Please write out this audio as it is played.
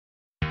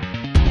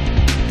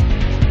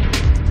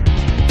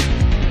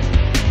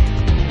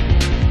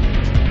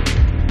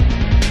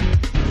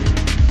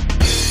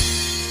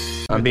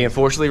I'm being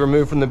forcibly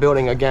removed from the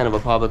building again of a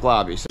public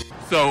lobby.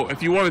 So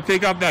if you want to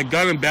take off that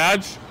gun and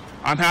badge,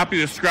 I'm happy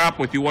to scrap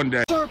with you one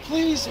day. Sir,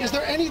 please, is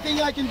there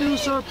anything I can do,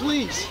 sir,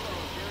 please?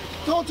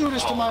 Don't do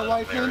this to my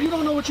wife, man. You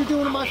don't know what you're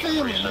doing to my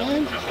family,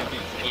 man.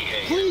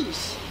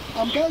 Please,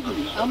 I'm begging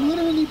you. I'm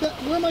literally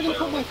where am I going to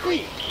put my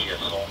feet?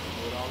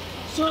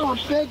 Sir, I'm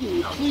begging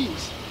you,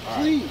 please.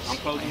 Please.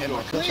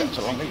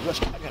 Please.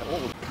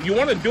 You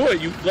want to do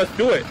it, let's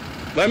do it.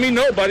 Let me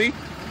know, buddy.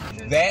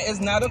 That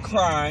is not a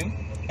crime,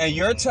 and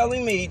you're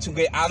telling me to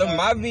get out of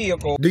my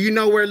vehicle. Do you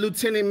know where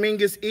Lieutenant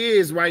Mingus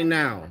is right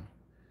now?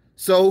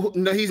 So,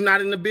 no, he's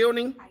not in the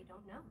building? I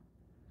don't know.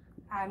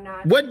 I'm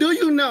not. What do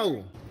you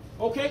know?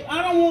 Okay,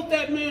 I don't want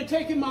that man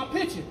taking my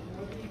picture.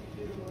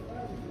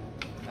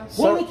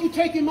 Why don't you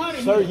take him out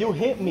of here? Sir, you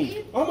hit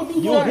me. I'm gonna do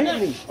You that hit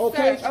next. me.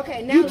 Okay? Sir,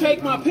 okay, now you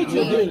take my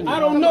picture. I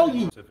don't know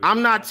you.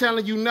 I'm not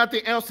telling you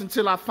nothing else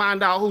until I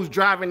find out who's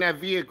driving that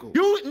vehicle.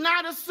 You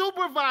not a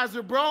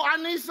supervisor, bro. I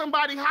need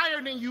somebody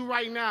higher than you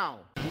right now.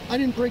 I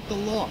didn't break the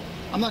law.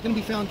 I'm not going to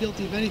be found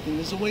guilty of anything.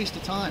 This is a waste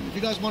of time. If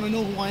you guys want to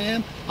know who I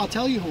am, I'll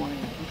tell you who I am.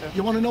 Okay.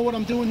 You want to know what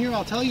I'm doing here?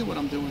 I'll tell you what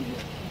I'm doing here.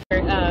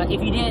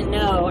 If you didn't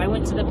know, I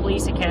went to the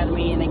police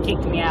academy and they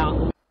kicked me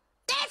out.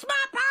 That's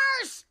my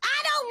purse!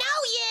 I don't know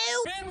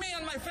you! Spit me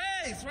on my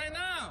face right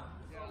now!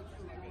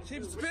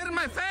 She spit in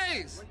my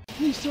face!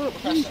 Please, sir,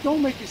 please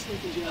don't make me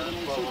sleep in jail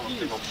tonight,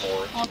 sir,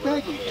 please. I'm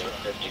begging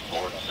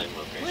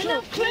you. We're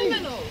not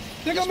criminals.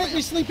 They're going to make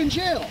me sleep in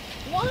jail.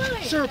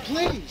 Why? Sir,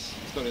 please.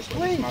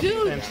 Please.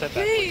 Dude, please. Sir,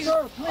 please.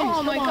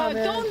 Oh my Come God, on,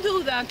 man. don't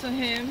do that to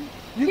him.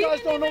 You He guys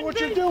didn't don't know even what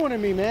do- you're doing to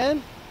me,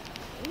 man.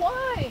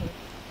 Why?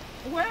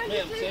 Where are you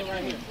Ma'am, taking stay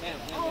right me? here. Ma'am,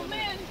 Oh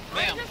man,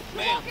 ma'am, I'm just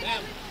ma'am, walking.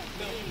 ma'am.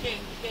 No, you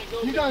can't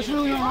go. You guys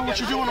really don't know what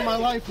you're doing in my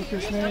life with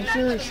this, man.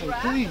 Seriously,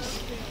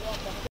 please.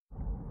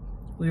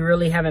 We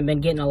really haven't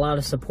been getting a lot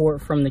of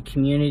support from the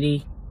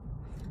community.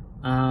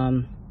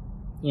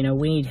 You know,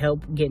 we need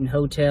help getting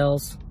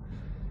hotels.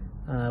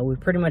 We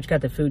pretty much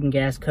got the food and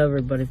gas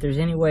covered, but if there's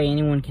any way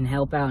anyone can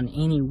help out in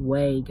any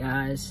way,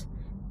 guys,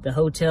 the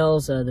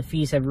hotels, the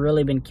fees have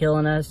really been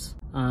killing us.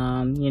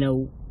 You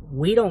know,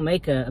 we don't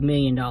make $1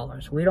 million.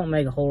 We don't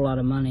make a whole lot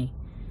of money.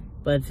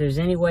 But if there's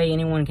any way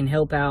anyone can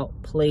help out,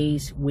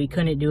 please. We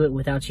couldn't do it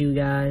without you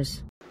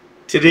guys.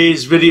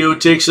 Today's video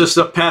takes us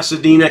to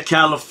Pasadena,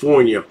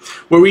 California,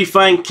 where we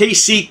find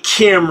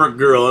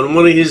CameraGirl and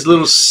one of his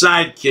little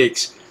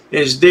sidekicks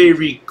as they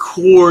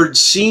record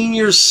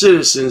senior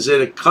citizens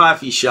at a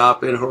coffee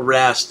shop and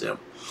harass them.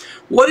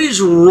 What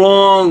is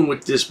wrong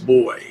with this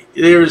boy?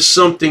 There is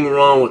something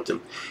wrong with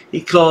him.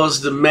 He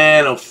calls the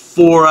man a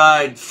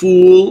four-eyed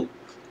fool.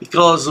 He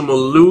calls him a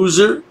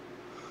loser.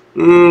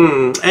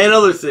 And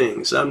other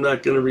things I'm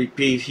not going to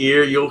repeat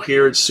here. You'll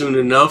hear it soon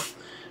enough.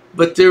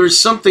 But there is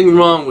something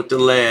wrong with the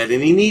lad,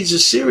 and he needs a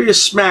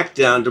serious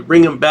smackdown to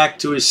bring him back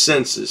to his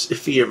senses,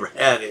 if he ever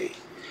had any.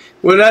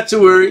 Well, not to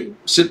worry.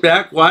 Sit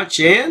back,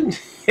 watch, and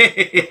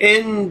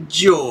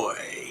enjoy.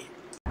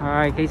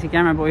 Alright, Casey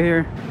Camera Boy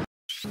here.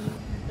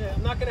 Yeah,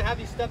 I'm not going to have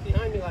you step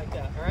behind me like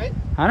that, alright?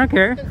 I don't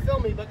care. You can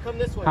film me, but come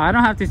this way. I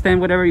don't have to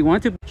stand whatever you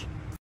want to.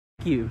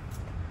 You.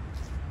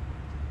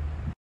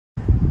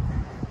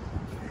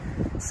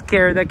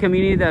 Scare the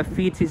community that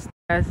feeds his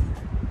ass.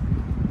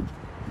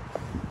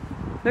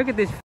 Look at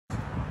this.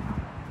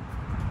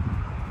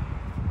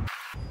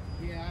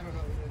 Yeah, I don't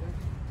know.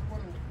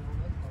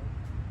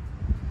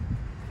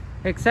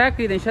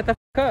 Exactly, then shut the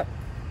fuck up.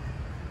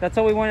 That's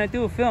all we want to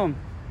do, film.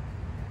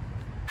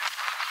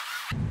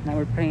 Now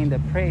we're playing the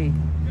prey. You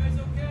guys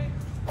okay?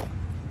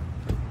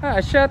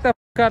 Ah, shut the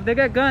fuck up. They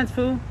got guns,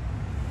 fool.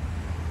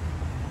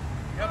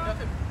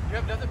 You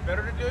have nothing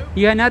better to do?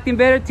 You got nothing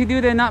better to do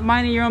than not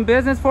minding your own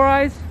business, Four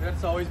Eyes?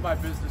 That's always my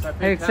business. I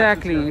pay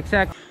Exactly, taxes here.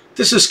 exactly.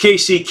 This is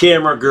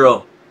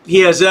CameraGirl.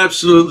 He has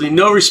absolutely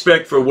no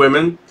respect for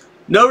women,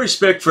 no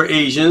respect for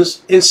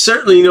Asians, and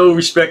certainly no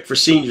respect for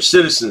senior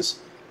citizens.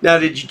 Now,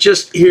 did you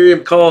just hear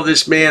him call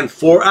this man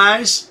Four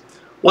Eyes?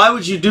 Why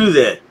would you do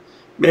that?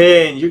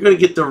 Man, you're going to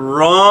get the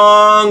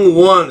wrong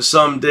one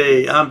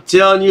someday. I'm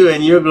telling you,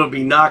 and you're going to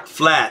be knocked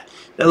flat.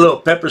 That little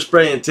pepper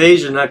spray and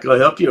taser not going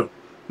to help you.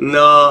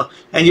 No.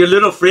 And your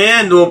little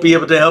friend won't be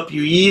able to help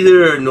you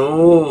either.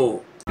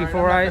 No.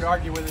 Four Eyes.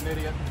 Argue with an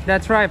idiot.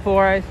 That's right,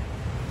 Four Eyes.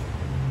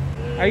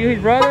 Are you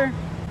his brother?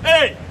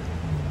 Hey!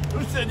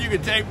 Who said you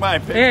could take my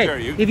picture?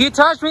 Hey, if you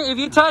touch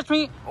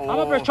me, I'm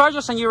gonna press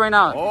charges on you right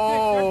now.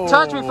 Oh.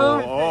 Touch me, fool.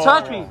 Oh.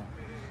 Touch me.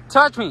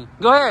 Touch me.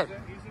 Go ahead.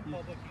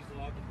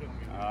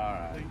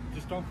 Alright.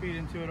 Just don't feed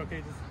into it,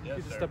 okay?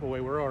 Just step away.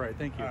 We're all right.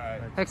 Thank you.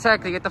 Right.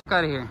 Exactly. Get the fuck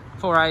out of here.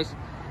 Four Eyes.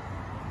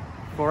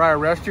 Before I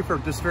arrest you for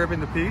disturbing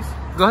the peace?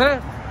 Go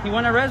ahead. You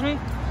want to arrest me?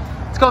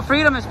 It's called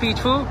freedom of speech,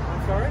 fool.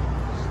 I'm sorry?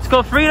 It's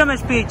called freedom of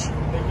speech.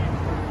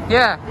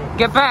 Yeah.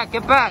 Get back.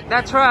 Get back.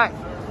 That's right.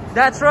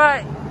 That's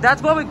right.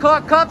 That's what we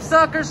call cup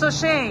suckers of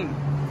shame.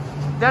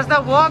 That's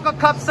the walk of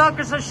cup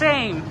suckers of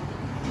shame.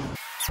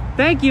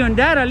 Thank you on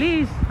that, at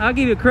least. I'll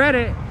give you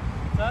credit.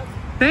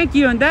 Thank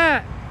you on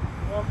that.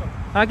 You're welcome.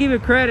 I'll give you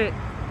credit.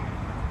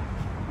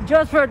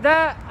 Just for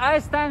that, I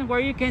stand where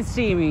you can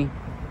see me.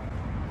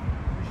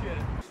 Appreciate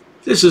it.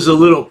 This is a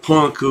little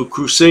punk who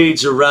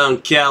crusades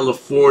around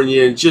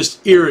California and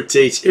just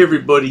irritates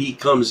everybody he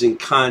comes in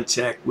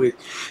contact with.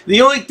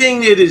 The only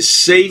thing that is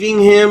saving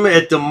him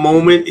at the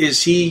moment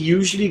is he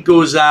usually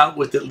goes out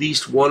with at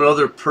least one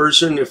other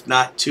person, if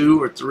not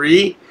 2 or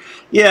 3.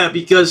 Yeah,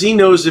 because he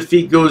knows if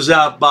he goes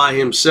out by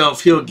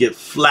himself, he'll get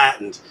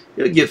flattened.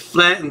 He'll get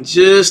flattened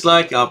just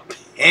like a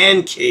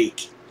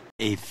pancake.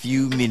 A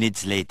few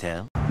minutes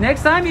later.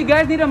 Next time, you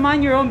guys need to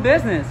mind your own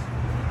business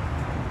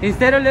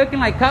instead of looking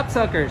like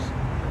copsuckers.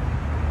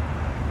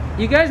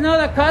 You guys know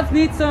that cops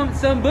need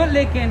some boot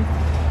licking.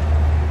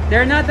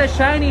 They're not that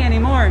shiny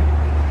anymore.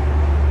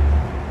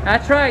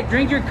 That's right.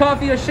 Drink your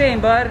coffee of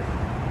shame, bud.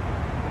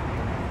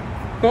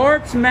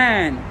 Corpse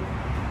man.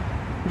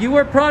 You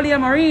were probably a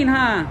Marine,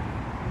 huh?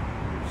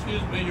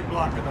 Excuse me, you're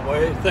blocking the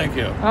way. Thank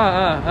you.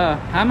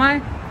 Am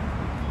I?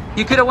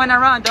 You could have went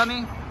around,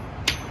 dummy.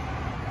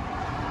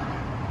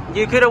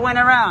 You could have went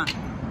around.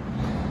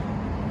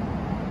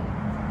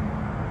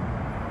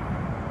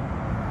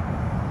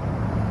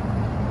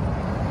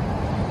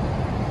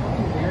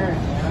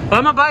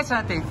 I'm gonna buy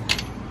something.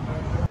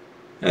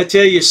 I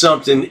tell you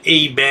something,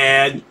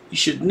 A-Bad. You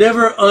should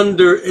never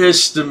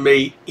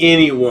underestimate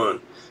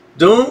anyone.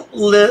 Don't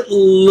let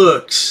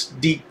looks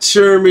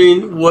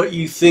determine what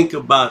you think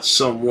about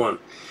someone.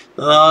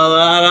 A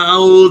lot of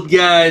old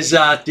guys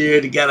out there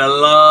that got a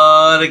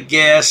lot of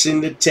gas in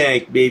the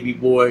tank, baby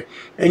boy.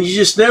 And you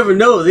just never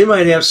know. They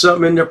might have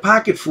something in their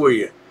pocket for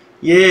you.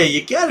 Yeah,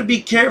 you got to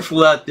be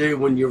careful out there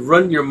when you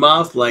run your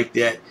mouth like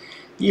that.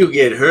 You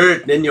get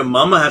hurt, then your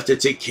mama have to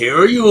take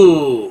care of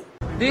you.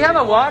 Do you have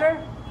a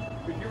water?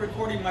 If you're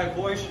recording my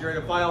voice, you're in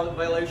a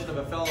violation of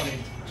a felony.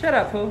 Shut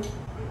up, fool.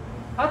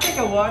 I'll take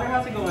a water.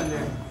 How's it going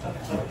there?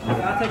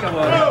 I'll take a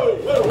water.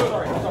 Whoa.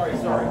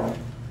 Sorry.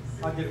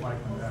 I'll get it when I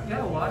come back. You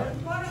have a water?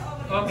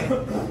 Okay.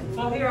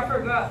 Well, here, I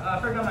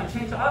forgot my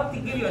change. So I'll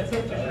give you a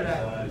tip just for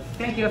that.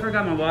 Thank you, I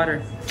forgot my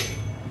water.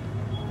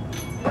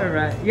 All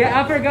right.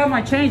 Yeah, I forgot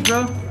my change,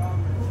 bro.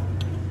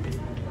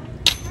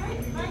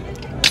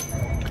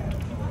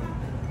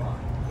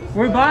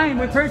 We're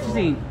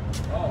purchasing.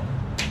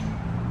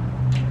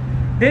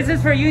 This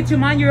is for you to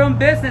mind your own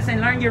business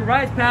and learn your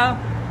rights, pal.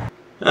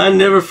 I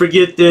never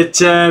forget that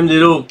time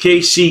that old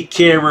KC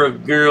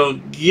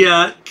CameraGirl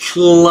got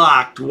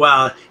clocked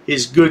while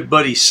his good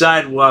buddy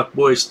Sidewalk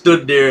Boy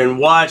stood there and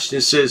watched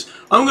and says,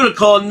 I'm going to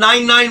call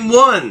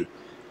 991.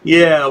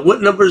 Yeah,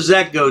 what number does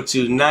that go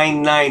to?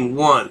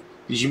 991.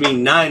 Did you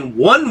mean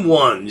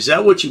 911? Is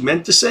that what you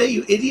meant to say,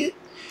 you idiot?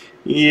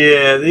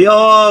 Yeah, they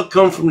all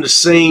come from the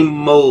same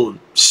mold.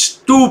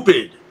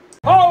 Stupid.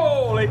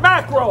 Holy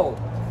mackerel!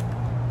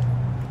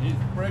 These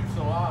brakes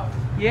so loud.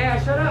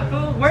 Yeah, shut up,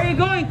 fool. Where are you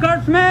going,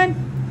 Corpsman?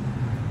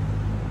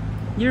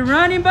 You're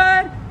running,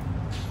 bud?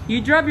 You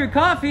dropped your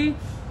coffee.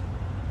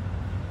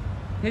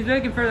 He's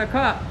looking for the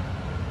cop.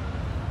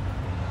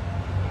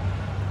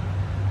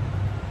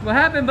 What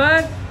happened,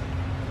 bud?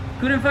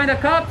 Couldn't find the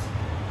cops?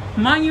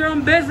 Mind your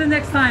own business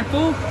next time,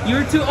 fool.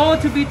 You're too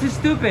old to be too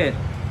stupid.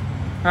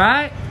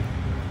 Alright?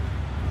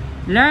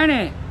 Learn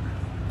it.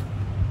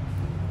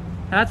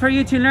 That's for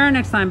you to learn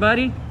next time,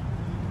 buddy.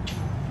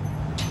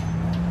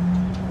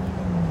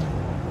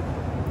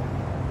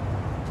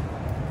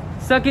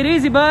 Suck it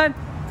easy, bud.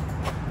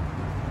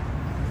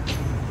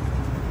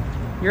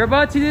 You're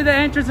about to do the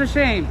entrance of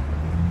shame.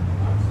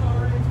 I'm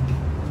sorry.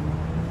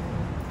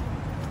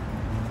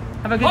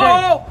 Have a good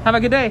day. Have a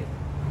good day.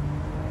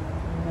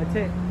 That's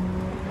it.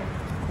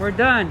 We're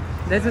done.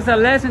 This is a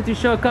lesson to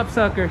show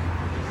cupsuckers.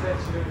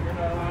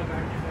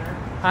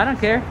 I don't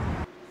care.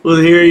 Well,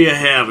 here you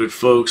have it,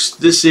 folks.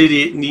 This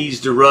idiot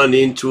needs to run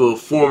into a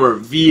former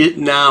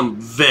Vietnam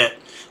vet.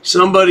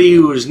 Somebody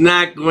who is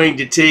not going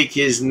to take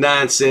his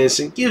nonsense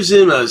and gives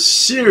him a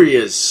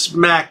serious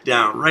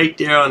smackdown right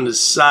there on the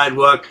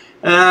sidewalk.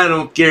 I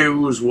don't care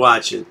who's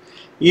watching.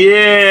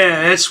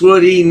 Yeah, that's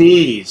what he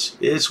needs.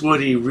 That's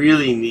what he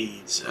really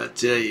needs, I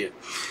tell you.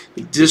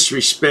 He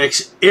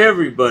disrespects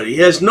everybody.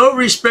 He has no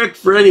respect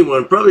for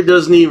anyone. Probably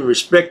doesn't even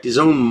respect his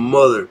own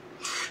mother.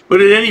 But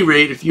at any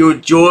rate, if you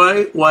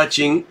enjoy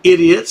watching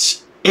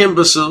idiots,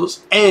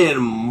 imbeciles, and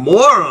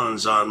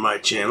morons on my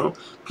channel,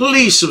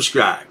 please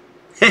subscribe.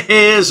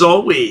 As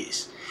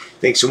always,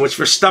 thanks so much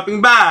for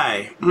stopping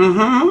by.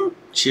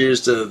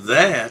 Cheers to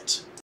that.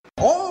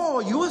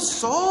 Oh, you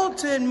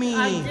assaulted me.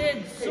 I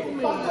did.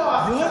 You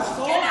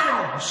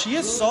assaulted me. She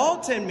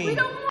assaulted me.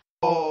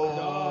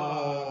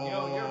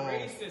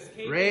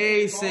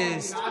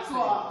 Racist.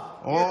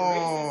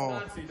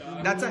 Oh,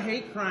 that's a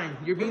hate crime.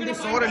 You're being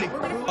disorderly.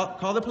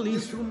 Call the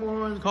police.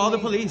 Call the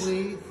police.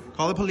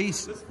 Call the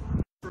police.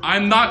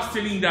 I'm not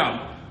sitting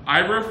down. I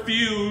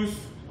refuse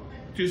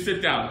to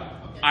sit down.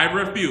 I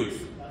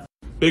refuse.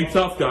 Big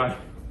tough guy.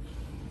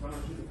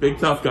 Big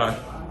tough guy.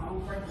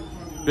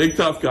 Big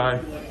tough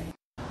guy.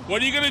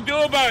 What are you gonna do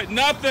about it?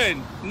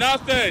 Nothing.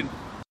 Nothing.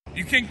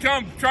 You can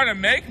come try to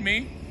make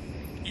me.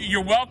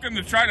 You're welcome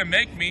to try to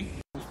make me.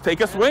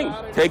 Take a swing.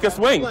 Take a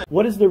swing.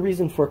 What is the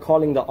reason for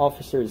calling the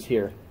officers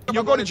here?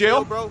 You'll go to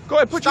jail, bro. Go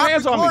ahead, put your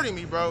hands on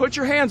me. Bro. Put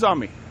your hands on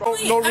me.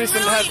 No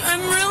reason to have.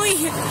 I'm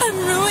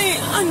really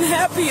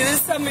unhappy that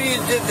somebody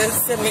did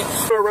this to me.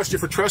 We'll arrest you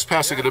for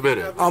trespassing in a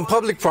minute. On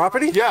public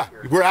property? Yeah,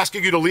 we're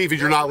asking you to leave and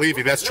you're not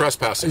leaving. That's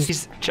trespassing.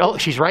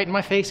 She's right in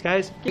my face,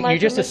 guys. You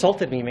just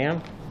assaulted me,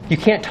 ma'am. You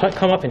can't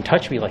come up and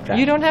touch me like that.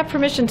 You don't have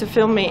permission to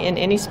film me in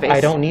any space.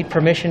 I don't need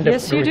permission to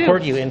Yes, you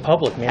record do. you in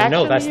public, ma'am.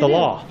 Actually, No, that's you the do.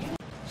 law.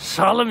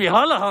 Salami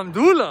hala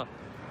hamdullah.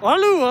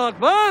 Allahu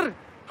Akbar.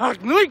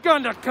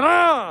 Haknuikan da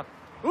kra.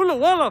 Ula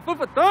wala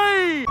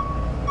fupatay.